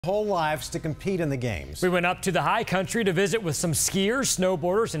Whole lives to compete in the games. We went up to the high country to visit with some skiers,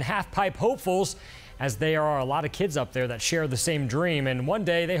 snowboarders, and half-pipe hopefuls, as there are a lot of kids up there that share the same dream, and one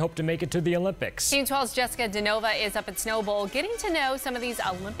day they hope to make it to the Olympics. Team 12's Jessica DeNova is up at Snowbowl getting to know some of these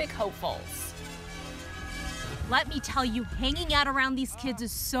Olympic hopefuls. Let me tell you, hanging out around these kids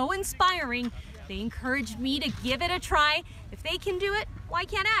is so inspiring. They encouraged me to give it a try. If they can do it, why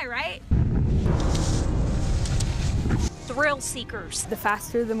can't I, right? Thrill seekers. The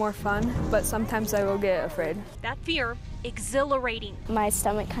faster, the more fun, but sometimes I will get afraid. That fear, exhilarating. My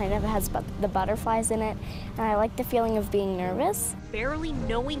stomach kind of has the butterflies in it, and I like the feeling of being nervous. Barely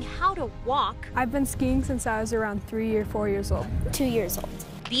knowing how to walk. I've been skiing since I was around 3 or 4 years old. 2 years old.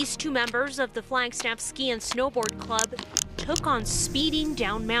 These two members of the Flagstaff Ski and Snowboard Club took on speeding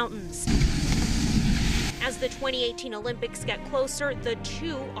down mountains. As the 2018 Olympics get closer, the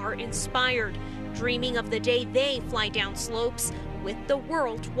two are inspired, dreaming of the day they fly down slopes with the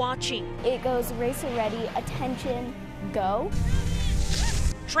world watching. It goes racer ready, attention, go.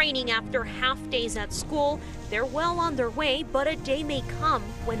 Training after half days at school, they're well on their way, but a day may come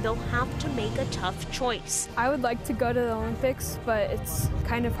when they'll have to make a tough choice. I would like to go to the Olympics, but it's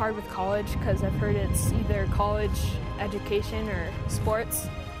kind of hard with college because I've heard it's either college, education, or sports,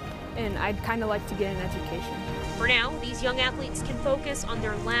 and I'd kind of like to get an education. For now, these young athletes can focus on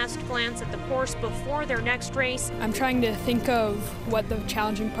their last glance at the course before their next race. I'm trying to think of what the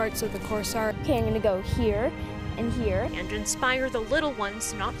challenging parts of the course are. Okay, I'm going to go here and here. And inspire the little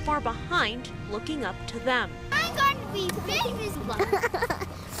ones not far behind, looking up to them. I'm going to be famous one.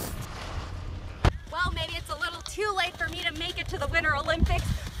 Well, maybe it's a little too late for me to make it to the Winter Olympics,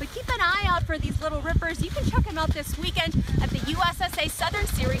 but keep an eye out for these little rippers. You can check them out this weekend at the USSA Southern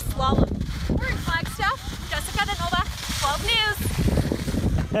Series Slalom. We're in Flagstaff. Jessica DeNova, 12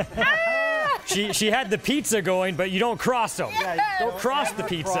 News. She had the pizza going, but you don't cross them. Yeah, don't cross the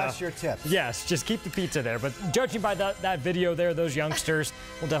pizza. Cross your tips. Yes, just keep the pizza there. But judging by that video there, those youngsters,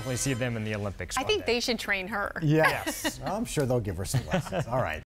 we'll definitely see them in the Olympics. I think they should train her. Yes. I'm sure they'll give her some lessons. All right.